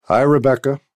Hi,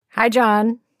 Rebecca. Hi,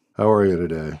 John. How are you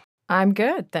today? I'm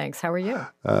good, thanks. How are you?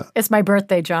 It's my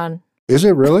birthday, John. Is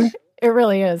it really? It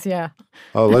really is, yeah.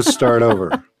 Oh, let's start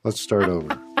over.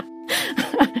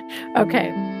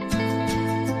 Okay.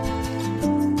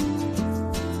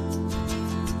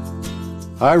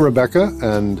 Hi, Rebecca,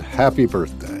 and happy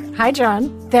birthday. Hi,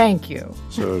 John. Thank you.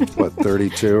 So, what,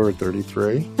 32 or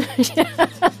 33?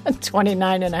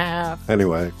 29 and a half.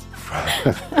 Anyway,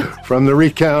 from the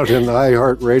Recount and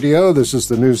iHeartRadio, this is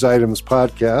the News Items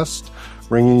Podcast,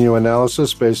 bringing you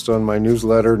analysis based on my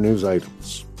newsletter, News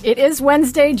Items. It is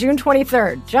Wednesday, June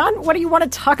 23rd. John, what do you want to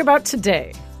talk about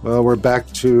today? Well, we're back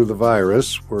to the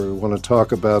virus. We want to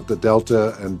talk about the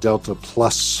Delta and Delta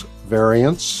Plus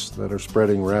variants that are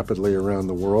spreading rapidly around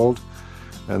the world.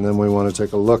 And then we want to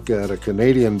take a look at a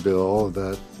Canadian bill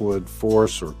that would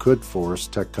force or could force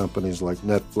tech companies like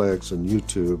Netflix and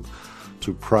YouTube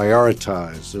to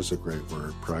prioritize, there's a great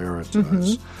word,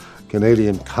 prioritize,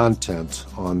 Canadian content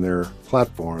on their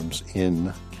platforms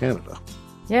in Canada.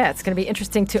 Yeah, it's going to be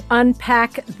interesting to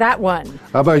unpack that one.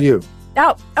 How about you?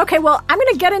 Oh, okay. Well, I'm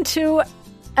going to get into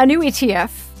a new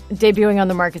ETF debuting on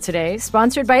the market today,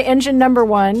 sponsored by Engine Number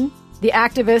One, the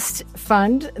activist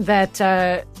fund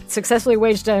that successfully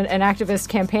waged an activist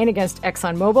campaign against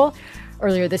ExxonMobil.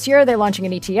 Earlier this year, they're launching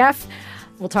an ETF.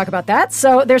 We'll talk about that.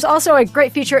 So there's also a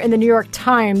great feature in the New York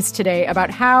Times today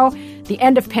about how the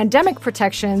end of pandemic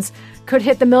protections could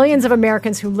hit the millions of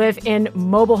Americans who live in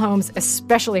mobile homes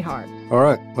especially hard. All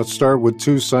right, let's start with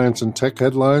two science and tech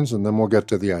headlines, and then we'll get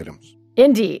to the items.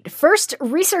 Indeed. First,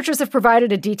 researchers have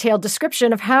provided a detailed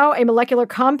description of how a molecular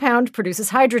compound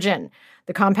produces hydrogen.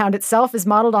 The compound itself is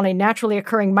modeled on a naturally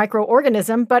occurring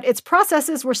microorganism, but its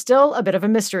processes were still a bit of a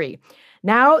mystery.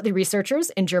 Now, the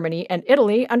researchers in Germany and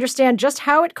Italy understand just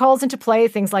how it calls into play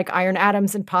things like iron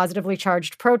atoms and positively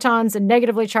charged protons and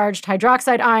negatively charged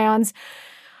hydroxide ions.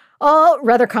 All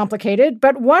rather complicated,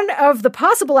 but one of the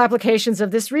possible applications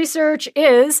of this research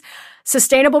is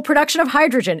sustainable production of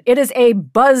hydrogen. It is a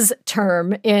buzz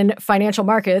term in financial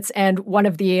markets and one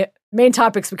of the main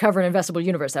topics we cover in Investable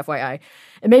Universe, FYI.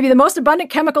 It may be the most abundant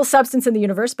chemical substance in the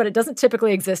universe, but it doesn't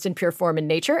typically exist in pure form in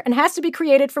nature and has to be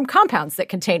created from compounds that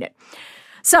contain it.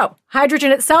 So,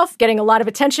 hydrogen itself getting a lot of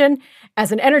attention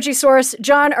as an energy source.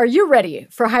 John, are you ready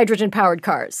for hydrogen-powered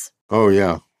cars? Oh,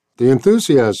 yeah. The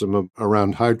enthusiasm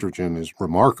around hydrogen is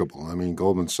remarkable. I mean,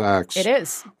 Goldman Sachs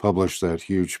published that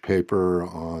huge paper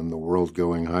on the world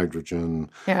going hydrogen.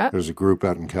 Yeah. There's a group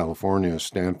out in California, a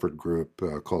Stanford group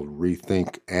called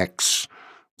Rethink X,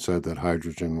 said that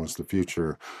hydrogen was the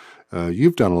future.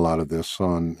 You've done a lot of this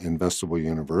on Investable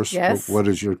Universe. Yes. What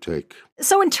is your take?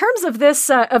 So in terms of this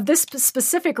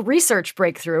specific research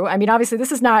breakthrough, I mean, obviously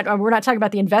this is not, we're not talking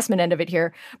about the investment end of it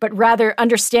here, but rather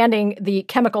understanding the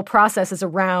chemical processes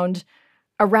around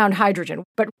hydrogen.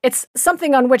 But it's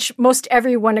something on which most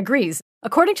everyone agrees.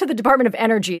 According to the Department of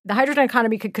Energy, the hydrogen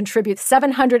economy could contribute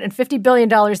 $750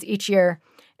 billion each year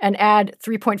and add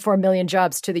 3.4 million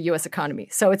jobs to the U.S. economy.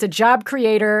 So it's a job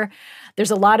creator.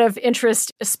 There's a lot of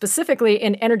interest specifically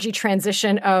in energy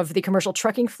transition of the commercial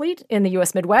trucking fleet in the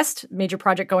U.S. Midwest, major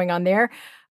project going on there.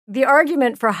 The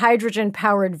argument for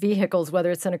hydrogen-powered vehicles,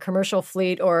 whether it's in a commercial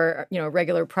fleet or a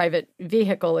regular private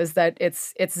vehicle, is that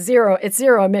it's zero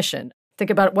emission.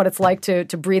 Think about what it's like to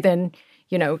breathe in,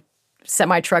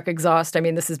 semi-truck exhaust. I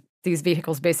mean, these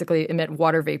vehicles basically emit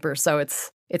water vapor, so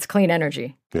it's clean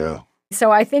energy. Yeah. So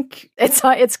I think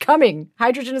it's coming.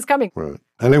 Hydrogen is coming. Right.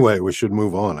 Anyway, we should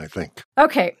move on, I think.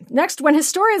 Okay. Next, when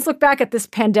historians look back at this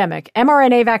pandemic,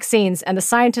 mRNA vaccines and the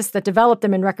scientists that developed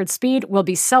them in record speed will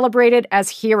be celebrated as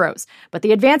heroes. But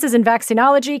the advances in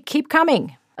vaccinology keep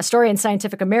coming. A story in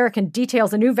Scientific American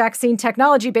details a new vaccine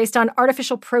technology based on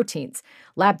artificial proteins.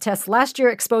 Lab tests last year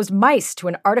exposed mice to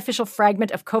an artificial fragment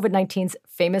of COVID-19's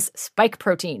famous spike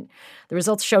protein. The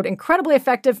results showed incredibly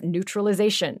effective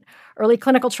neutralization. Early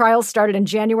clinical trials started in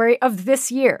January of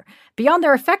this year. Beyond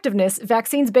their effectiveness,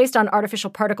 vaccines based on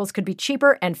artificial particles could be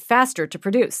cheaper and faster to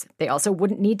produce. They also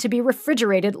wouldn't need to be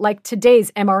refrigerated like today's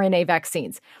mRNA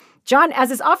vaccines. John, as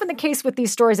is often the case with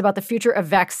these stories about the future of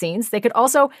vaccines, they could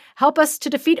also help us to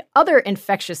defeat other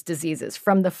infectious diseases,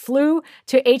 from the flu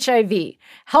to HIV.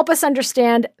 Help us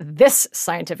understand this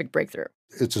scientific breakthrough.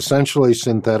 It's essentially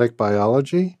synthetic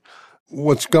biology.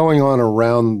 What's going on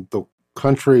around the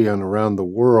country and around the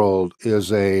world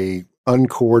is a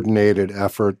uncoordinated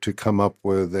effort to come up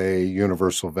with a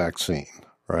universal vaccine,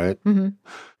 right? Mm-hmm.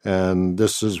 And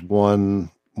this is one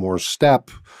more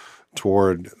step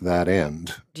toward that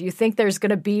end. Do you think there's going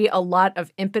to be a lot of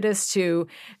impetus to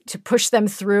push them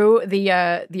through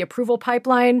the approval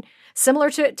pipeline, similar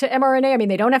to mRNA? I mean,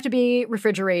 they don't have to be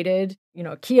refrigerated.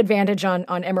 a key advantage on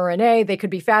mRNA. They could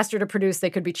be faster to produce. They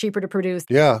could be cheaper to produce.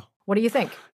 Yeah. What do you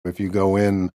think? If you go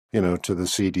in, to the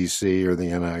CDC or the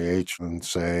NIH and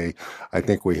say, I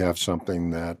think we have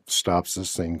something that stops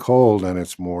this thing cold and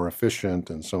it's more efficient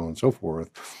and so on and so forth,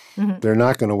 they're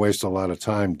not going to waste a lot of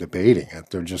time debating it.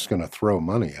 They're just going to throw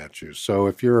money at you. So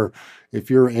if you're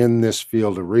in this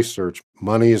field of research,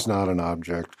 money is not an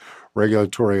object.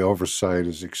 Regulatory oversight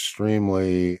is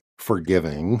extremely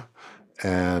forgiving,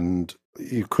 and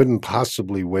you couldn't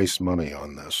possibly waste money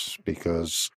on this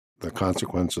because the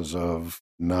consequences of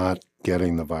not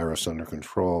getting the virus under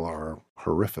control are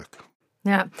horrific.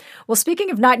 Yeah. Well, speaking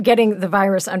of not getting the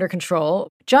virus under control,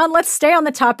 John, let's stay on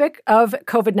the topic of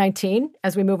COVID-19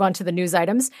 as we move on to the news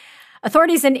items.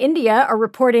 Authorities in India are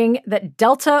reporting that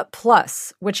Delta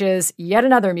Plus, which is yet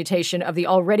another mutation of the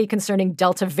already concerning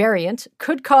Delta variant,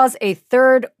 could cause a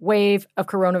third wave of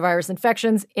coronavirus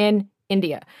infections in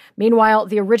India. Meanwhile,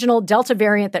 the original Delta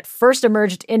variant that first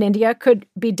emerged in India could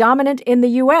be dominant in the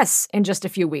U.S. in just a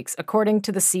few weeks, according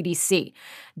to the CDC.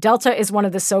 Delta is one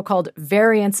of the so-called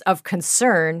variants of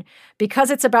concern because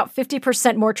it's about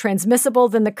 50% more transmissible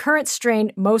than the current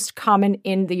strain most common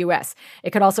in the U.S.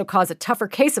 It could also cause a tougher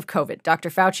case of COVID,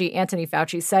 Dr. Anthony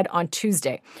Fauci, said on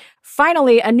Tuesday.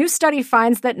 Finally, a new study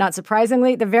finds that, not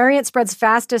surprisingly, the variant spreads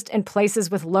fastest in places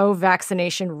with low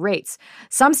vaccination rates.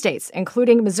 Some states,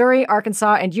 including Missouri,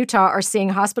 Arkansas, and Utah, are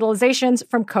seeing hospitalizations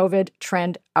from COVID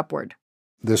trend upward.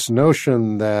 This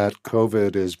notion that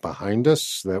COVID is behind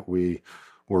us, that we're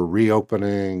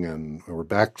reopening and we're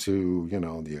back to,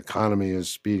 the economy is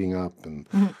speeding up, and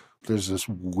there's this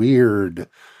weird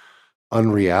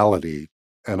unreality.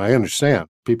 And I understand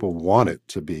people want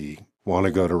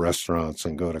to go to restaurants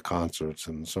and go to concerts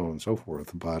and so on and so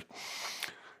forth. But,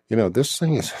 this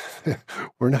thing is,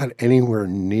 we're not anywhere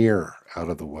near out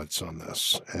of the woods on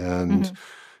this. And,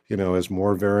 as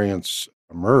more variants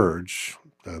emerge,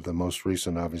 the most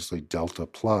recent, obviously, Delta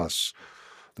Plus,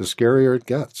 the scarier it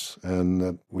gets.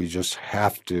 And we just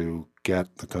have to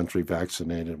get the country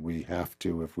vaccinated. We have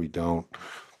to. If we don't,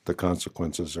 the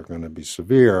consequences are going to be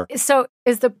severe. So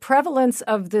is the prevalence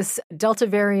of this Delta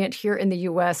variant here in the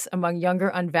U.S. among younger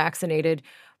unvaccinated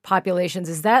populations,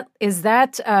 is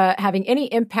that having any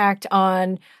impact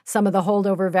on some of the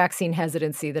holdover vaccine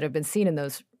hesitancy that have been seen in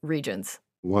those regions?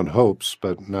 One hopes,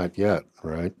 but not yet,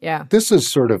 right? Yeah. This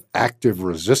is sort of active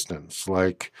resistance.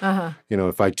 Like,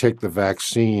 if I take the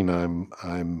vaccine,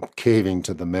 I'm caving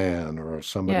to the man, or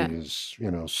somebody is,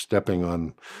 stepping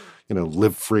on,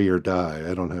 live free or die.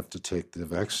 I don't have to take the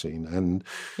vaccine. And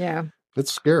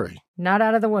it's scary. Not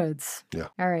out of the woods. Yeah.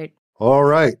 All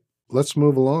right. Let's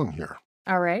move along here.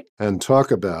 All right. And talk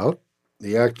about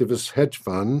the activist hedge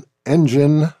fund,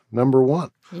 Engine Number One.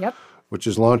 Yep. Which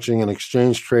is launching an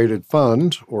exchange-traded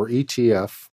fund, or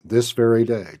ETF, this very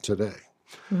day, today.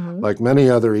 Like many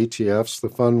other ETFs, the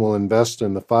fund will invest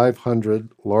in the 500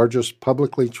 largest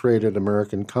publicly traded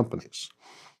American companies.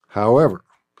 However,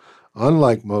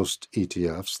 unlike most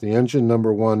ETFs, the Engine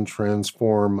Number One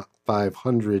Transform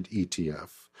 500 ETF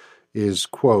is,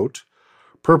 quote,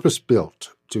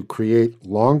 purpose-built to create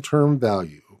long-term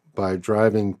value by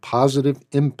driving positive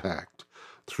impact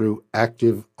through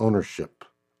active ownership,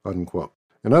 unquote.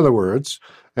 In other words,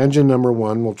 Engine Number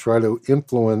One will try to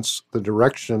influence the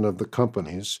direction of the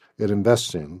companies it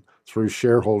invests in through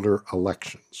shareholder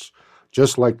elections,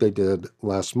 just like they did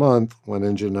last month when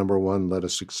Engine Number One led a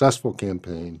successful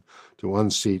campaign to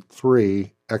unseat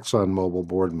 3 ExxonMobil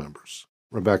board members.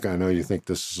 Rebecca, I know you think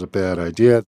this is a bad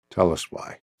idea. Tell us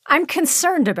why. I'm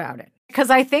concerned about it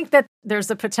because I think that there's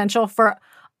a potential for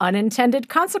unintended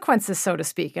consequences, so to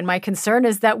speak. And my concern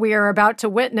is that we are about to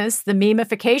witness the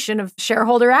memification of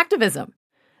shareholder activism.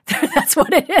 That's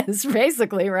what it is,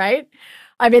 basically, right?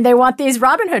 I mean, they want these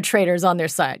Robinhood traders on their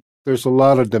side. There's a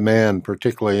lot of demand,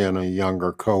 particularly in a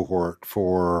younger cohort,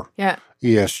 for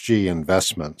ESG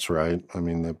investments, right? I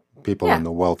mean, the people in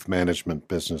the wealth management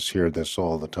business hear this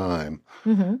all the time.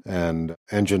 And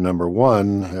Engine Number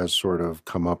One has sort of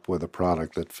come up with a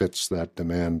product that fits that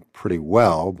demand pretty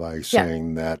well by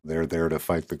saying that they're there to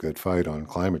fight the good fight on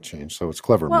climate change. So it's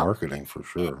clever marketing for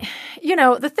sure.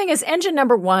 The thing is, Engine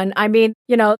Number One, I mean,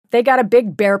 they got a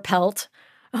big bear pelt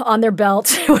on their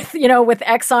belt with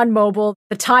ExxonMobil.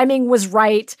 The timing was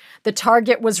right. The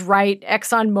target was right.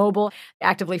 ExxonMobil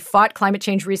actively fought climate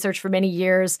change research for many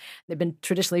years. They've been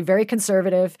traditionally very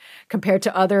conservative compared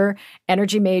to other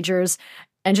energy majors.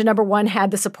 Engine number one had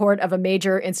the support of a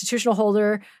major institutional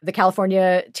holder, the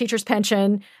California Teachers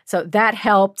Pension. So that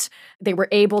helped. They were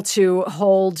able to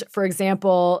hold, for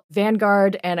example,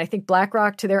 Vanguard and I think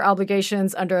BlackRock to their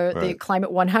obligations under the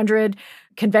Climate 100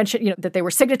 convention, that they were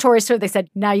signatories to. They said,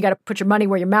 now you got to put your money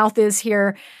where your mouth is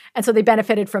here. And so they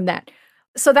benefited from that.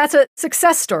 So that's a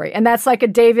success story. And that's like a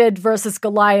David versus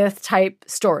Goliath type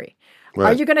story. Right.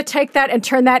 Are you going to take that and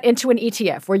turn that into an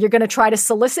ETF where you're going to try to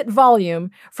solicit volume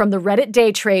from the Reddit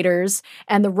day traders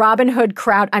and the Robinhood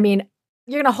crowd? I mean,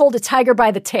 you're going to hold a tiger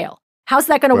by the tail. How's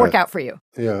that going to work out for you?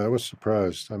 Yeah, I was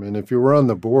surprised. I mean, if you were on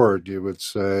the board, you would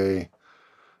say,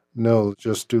 no,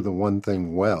 just do the one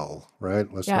thing well, right?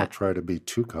 Let's not try to be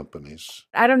two companies.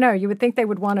 I don't know. You would think they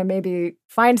would want to maybe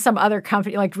find some other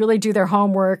company, like really do their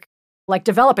homework, like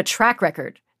develop a track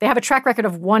record. They have a track record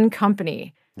of one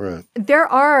company. Right. There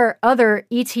are other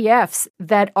ETFs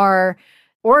that are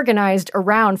organized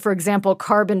around, for example,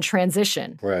 carbon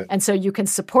transition. Right. And so you can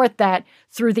support that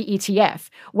through the ETF.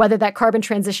 Whether that carbon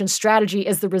transition strategy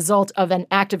is the result of an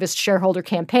activist shareholder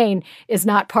campaign is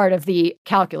not part of the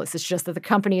calculus. It's just that the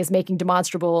company is making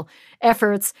demonstrable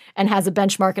efforts and has a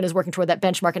benchmark and is working toward that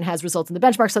benchmark and has results in the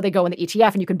benchmark. So they go in the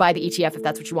ETF and you can buy the ETF if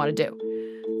that's what you want to do.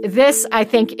 This, I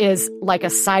think, is like a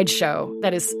sideshow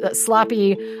that is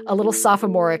sloppy, a little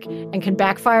sophomoric, and can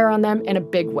backfire on them in a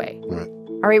big way. Right.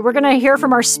 All right, we're going to hear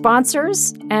from our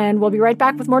sponsors, and we'll be right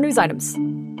back with more news items.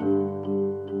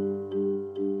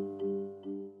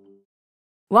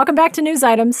 Welcome back to News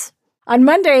Items. On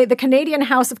Monday, the Canadian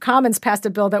House of Commons passed a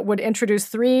bill that would introduce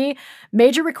 3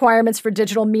 major requirements for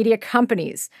digital media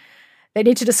companies. They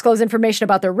need to disclose information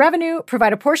about their revenue,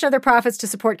 provide a portion of their profits to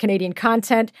support Canadian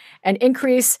content, and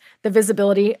increase the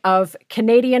visibility of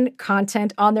Canadian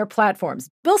content on their platforms.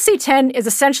 Bill C-10 is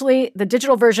essentially the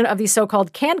digital version of the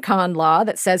so-called CanCon law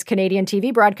that says Canadian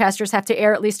TV broadcasters have to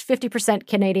air at least 50%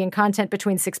 Canadian content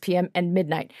between 6 p.m. and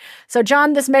midnight. So,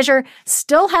 John, this measure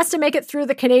still has to make it through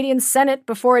the Canadian Senate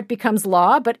before it becomes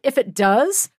law, but if it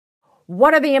does,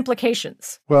 what are the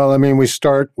implications? Well, I mean, we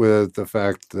start with the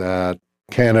fact that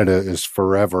Canada is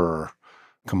forever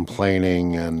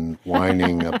complaining and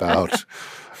whining about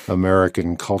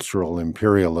American cultural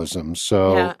imperialism.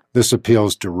 So this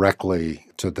appeals directly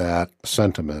to that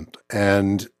sentiment.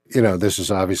 And, this is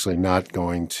obviously not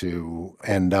going to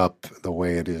end up the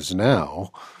way it is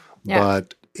now,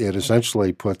 but it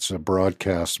essentially puts a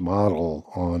broadcast model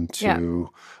onto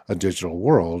a digital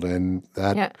world. And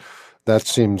that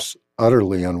seems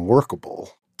utterly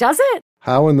unworkable. Does it?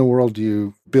 How in the world do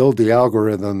you build the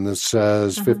algorithm that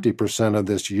says 50% of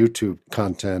this YouTube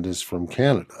content is from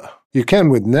Canada? You can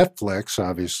with Netflix,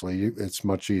 obviously. It's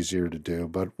much easier to do.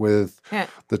 But with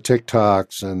the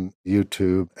TikToks and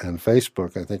YouTube and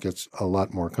Facebook, I think it's a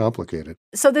lot more complicated.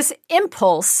 So this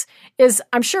impulse is,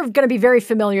 I'm sure, going to be very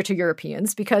familiar to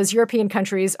Europeans because European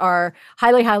countries are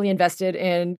highly, highly invested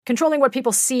in controlling what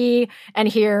people see and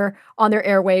hear on their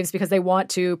airwaves because they want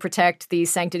to protect the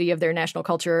sanctity of their national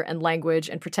culture and language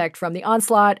and protect from the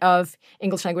onslaught of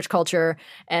English language culture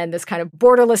and this kind of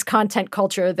borderless content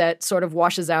culture that sort of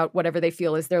washes out whatever they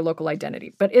feel is their local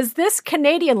identity. But is this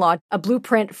Canadian law a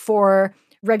blueprint for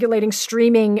regulating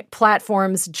streaming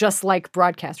platforms just like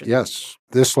broadcasters? Yes.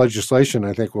 This legislation,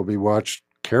 I think, will be watched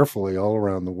carefully all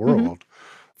around the world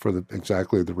for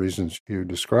exactly the reasons you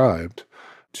described,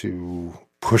 to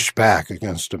push back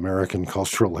against American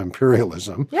cultural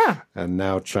imperialism and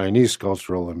now Chinese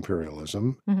cultural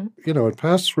imperialism. It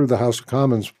passed through the House of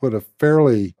Commons with a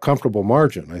fairly comfortable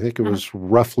margin. I think it was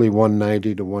roughly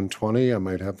 190 to 120. I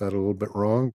might have that a little bit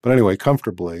wrong. But anyway,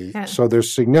 comfortably. So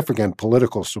there's significant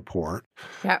political support.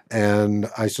 And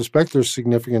I suspect there's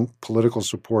significant political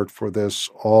support for this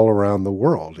all around the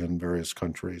world in various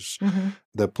countries.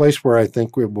 The place where I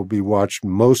think it will be watched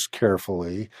most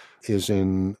carefully is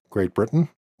in Great Britain,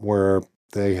 where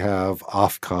they have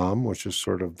Ofcom, which is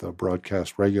sort of the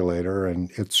broadcast regulator, and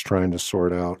it's trying to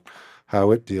sort out how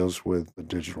it deals with the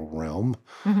digital realm.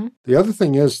 The other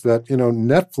thing is that,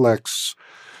 Netflix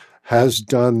has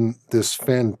done this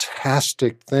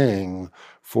fantastic thing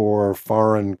for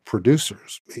foreign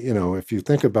producers. If you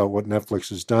think about what Netflix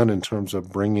has done in terms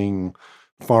of bringing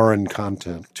foreign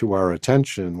content to our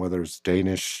attention, whether it's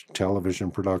Danish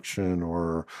television production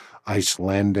or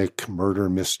Icelandic murder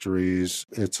mysteries,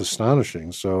 it's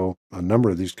astonishing. So a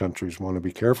number of these countries want to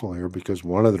be careful here because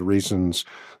one of the reasons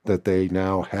that they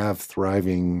now have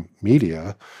thriving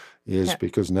media is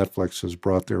because Netflix has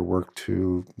brought their work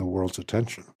to the world's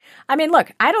attention. I mean,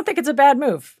 look, I don't think it's a bad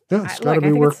move. Yeah, it's got to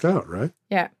be worked out, right?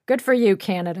 Yeah, good for you,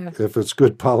 Canada. If it's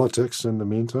good politics in the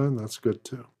meantime, that's good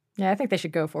too. Yeah, I think they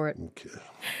should go for it. Okay.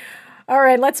 All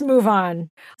right, let's move on.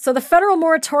 So the federal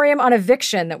moratorium on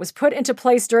eviction that was put into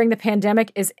place during the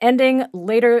pandemic is ending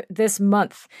later this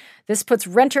month. This puts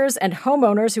renters and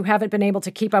homeowners who haven't been able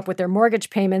to keep up with their mortgage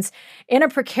payments in a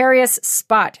precarious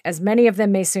spot, as many of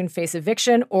them may soon face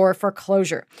eviction or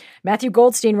foreclosure. Matthew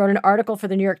Goldstein wrote an article for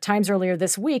the New York Times earlier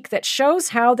this week that shows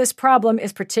how this problem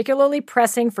is particularly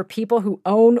pressing for people who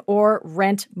own or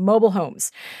rent mobile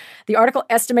homes. The article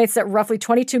estimates that roughly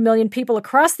 22 million people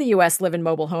across the U.S. live in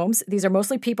mobile homes. These are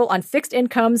mostly people on fixed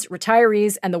incomes,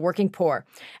 retirees, and the working poor.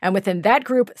 And within that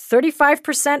group,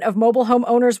 35% of mobile home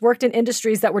owners worked in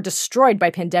industries that were destroyed by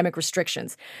pandemic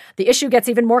restrictions. The issue gets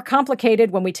even more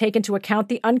complicated when we take into account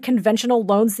the unconventional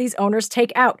loans these owners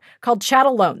take out, called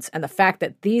chattel loans, and the fact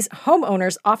that these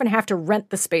homeowners often have to rent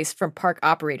the space from park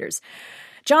operators.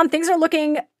 John, things are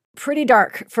looking pretty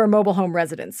dark for mobile home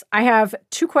residents. I have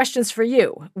two questions for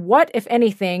you. What, if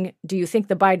anything, do you think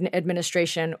the Biden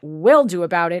administration will do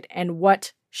about it, and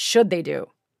what should they do?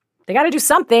 They got to do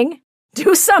something.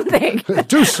 Do something.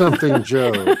 Do something,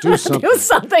 Joe. Do something. Do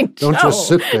something, Joe. Don't just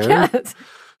sit there. Yes.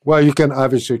 Well, you can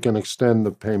obviously extend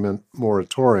the payment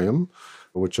moratorium,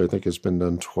 which I think has been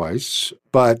done twice.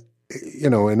 But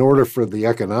in order for the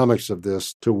economics of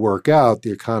this to work out,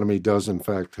 the economy does, in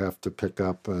fact, have to pick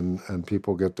up and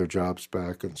people get their jobs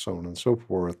back and so on and so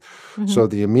forth. Mm-hmm. So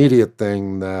the immediate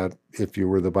thing that if you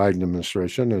were the Biden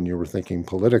administration and you were thinking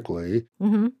politically,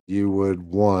 mm-hmm. you would,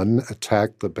 one,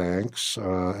 attack the banks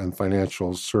and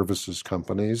financial services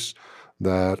companies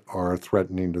that are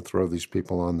threatening to throw these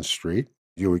people on the street.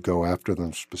 You would go after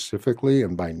them specifically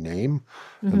and by name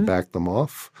mm-hmm. and back them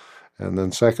off. And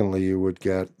then secondly, you would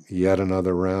get yet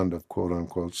another round of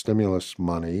quote-unquote stimulus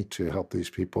money to help these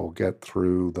people get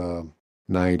through the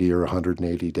 90 or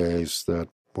 180 days that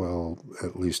will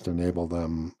at least enable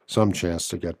them some chance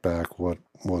to get back what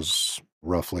was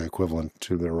roughly equivalent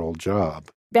to their old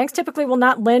job. Banks typically will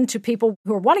not lend to people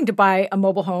who are wanting to buy a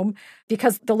mobile home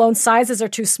because the loan sizes are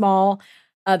too small.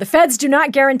 The feds do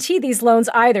not guarantee these loans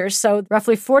either. So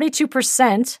roughly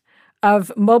 42%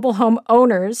 of mobile home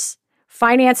owners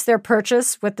finance their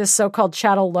purchase with this so-called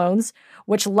chattel loans,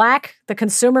 which lack the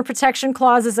consumer protection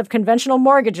clauses of conventional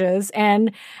mortgages.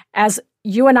 And as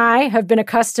you and I have been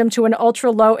accustomed to an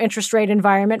ultra-low interest rate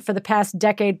environment for the past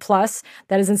decade plus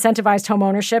that has incentivized home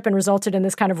ownership and resulted in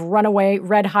this kind of runaway,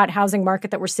 red-hot housing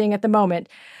market that we're seeing at the moment,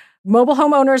 mobile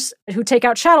homeowners who take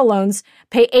out chattel loans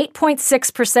pay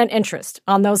 8.6% interest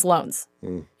on those loans.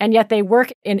 Mm. And yet they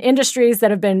work in industries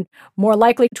that have been more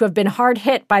likely to have been hard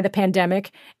hit by the pandemic.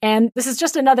 And this is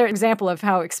just another example of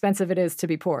how expensive it is to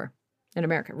be poor in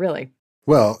America, really.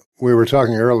 Well, we were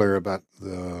talking earlier about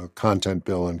the content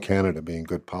bill in Canada being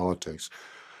good politics.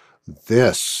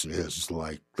 This is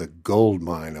like the gold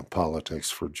mine of politics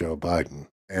for Joe Biden.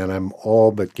 And I'm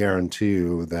all but guarantee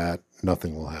you that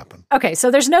nothing will happen. Okay, so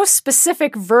there's no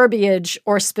specific verbiage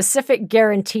or specific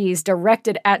guarantees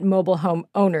directed at mobile home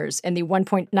owners in the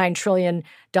 $1.9 trillion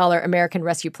American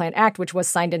Rescue Plan Act, which was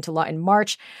signed into law in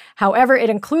March. However, it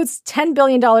includes $10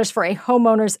 billion for a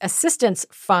homeowners assistance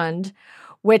fund,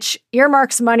 which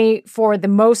earmarks money for the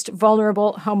most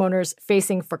vulnerable homeowners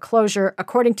facing foreclosure.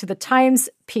 According to the Times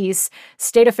piece,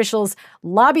 state officials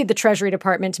lobbied the Treasury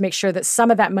Department to make sure that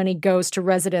some of that money goes to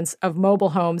residents of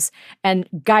mobile homes, and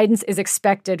guidance is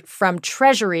expected from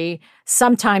Treasury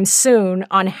sometime soon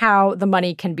on how the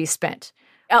money can be spent.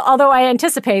 Although I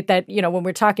anticipate that, when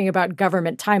we're talking about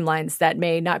government timelines, that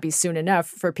may not be soon enough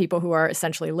for people who are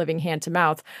essentially living hand to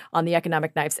mouth on the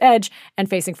economic knife's edge and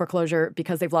facing foreclosure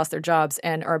because they've lost their jobs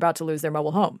and are about to lose their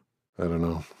mobile home. I don't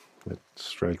know. It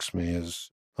strikes me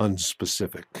as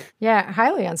unspecific. Yeah,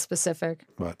 highly unspecific.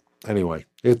 But anyway,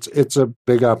 it's a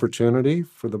big opportunity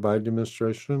for the Biden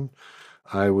administration.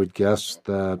 I would guess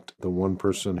that the one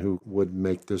person who would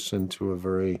make this into a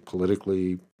very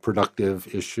politically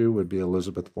productive issue would be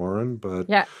Elizabeth Warren. But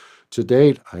to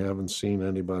date, I haven't seen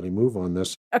anybody move on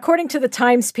this. According to the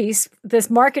Times piece, this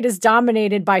market is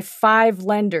dominated by 5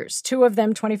 lenders, 2 of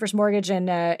them, 21st Mortgage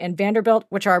and Vanderbilt,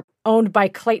 which are owned by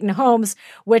Clayton Homes,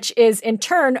 which is in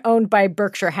turn owned by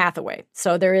Berkshire Hathaway.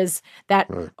 So there is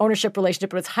that ownership relationship,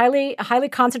 but it's highly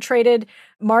concentrated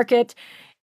market.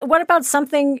 What about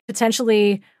something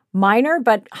potentially minor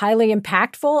but highly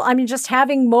impactful? I mean, just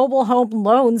having mobile home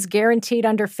loans guaranteed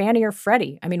under Fannie or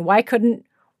Freddie. I mean, why couldn't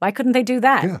they do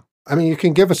that? Yeah. I mean, you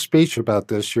can give a speech about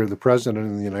this. You're the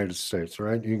president of the United States,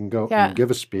 right? You can go and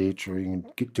give a speech, or you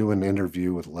can do an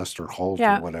interview with Lester Holt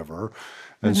or whatever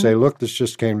and say, look, this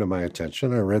just came to my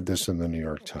attention. I read this in the New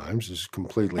York Times. This is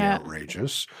completely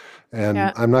outrageous, and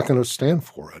I'm not going to stand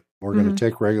for it. We're going to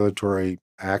take regulatory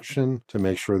action to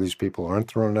make sure these people aren't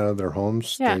thrown out of their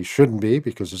homes. Yeah. They shouldn't be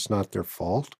because it's not their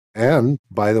fault. And,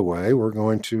 by the way, we're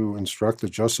going to instruct the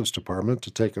Justice Department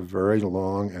to take a very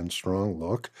long and strong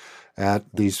look at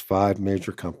these 5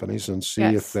 major companies and see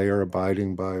if they are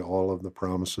abiding by all of the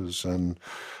promises and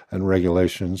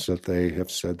regulations that they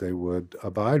have said they would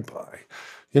abide by.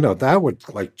 That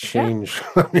would change,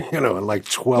 in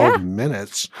 12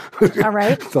 minutes. All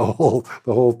right. the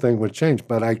whole thing would change.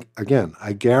 But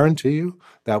I guarantee you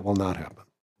that will not happen.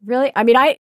 Really? I mean,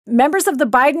 members of the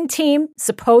Biden team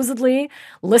supposedly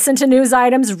listen to news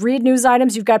items, read news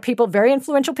items. You've got people, very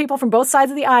influential people from both sides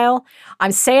of the aisle.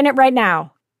 I'm saying it right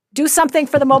now. Do something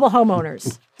for the mobile homeowners.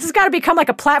 This has got to become like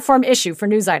a platform issue for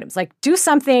news items. Do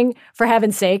something, for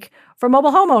heaven's sake, for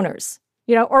mobile homeowners,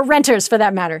 or renters for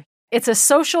that matter. It's a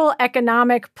social,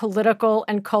 economic, political,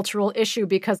 and cultural issue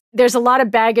because there's a lot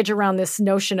of baggage around this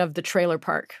notion of the trailer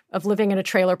park, of living in a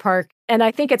trailer park. And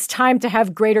I think it's time to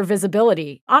have greater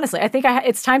visibility. Honestly, I think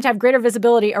it's time to have greater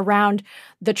visibility around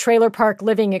the trailer park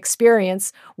living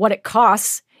experience, what it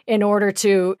costs in order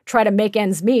to try to make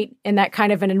ends meet in that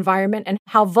kind of an environment, and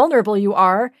how vulnerable you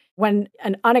are when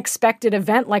an unexpected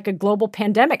event like a global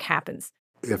pandemic happens.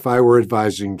 If I were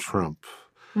advising Trump,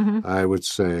 I would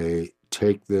say,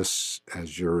 take this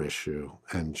as your issue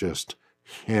and just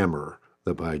hammer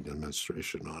the Biden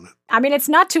administration on it. I mean, it's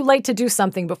not too late to do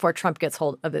something before Trump gets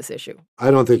hold of this issue.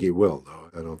 I don't think he will, though.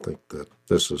 I don't think that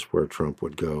this is where Trump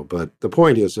would go. But the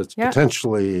point is, it's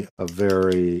potentially a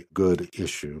very good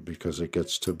issue because it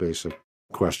gets to basic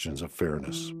questions of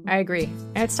fairness. I agree.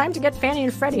 And it's time to get Fannie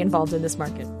and Freddie involved in this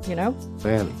market,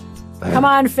 Fannie. Come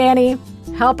on, Fannie.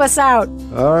 Help us out.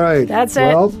 All right. That's it.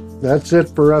 Well, that's it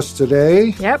for us today.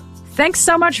 Yep. Thanks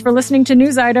so much for listening to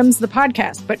News Items, the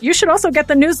podcast. But you should also get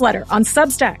the newsletter on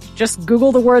Substack. Just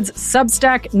Google the words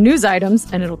Substack News Items,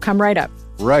 and it'll come right up.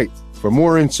 Right. For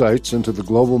more insights into the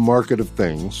global market of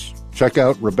things, check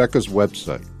out Rebecca's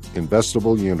website,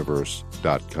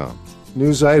 investableuniverse.com.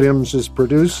 News Items is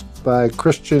produced by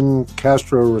Christian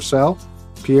Castro-Russell,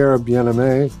 Pierre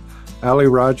Bien-Aimé, Ali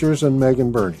Rogers, and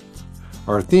Megan Burney.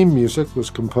 Our theme music was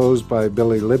composed by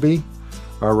Billy Libby.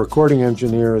 Our recording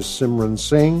engineer is Simran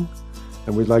Singh,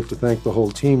 and we'd like to thank the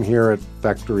whole team here at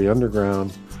Factory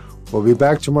Underground. We'll be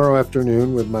back tomorrow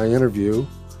afternoon with my interview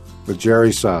with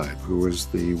Jerry Seib, who is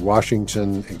the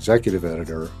Washington executive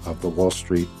editor of the Wall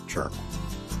Street Journal.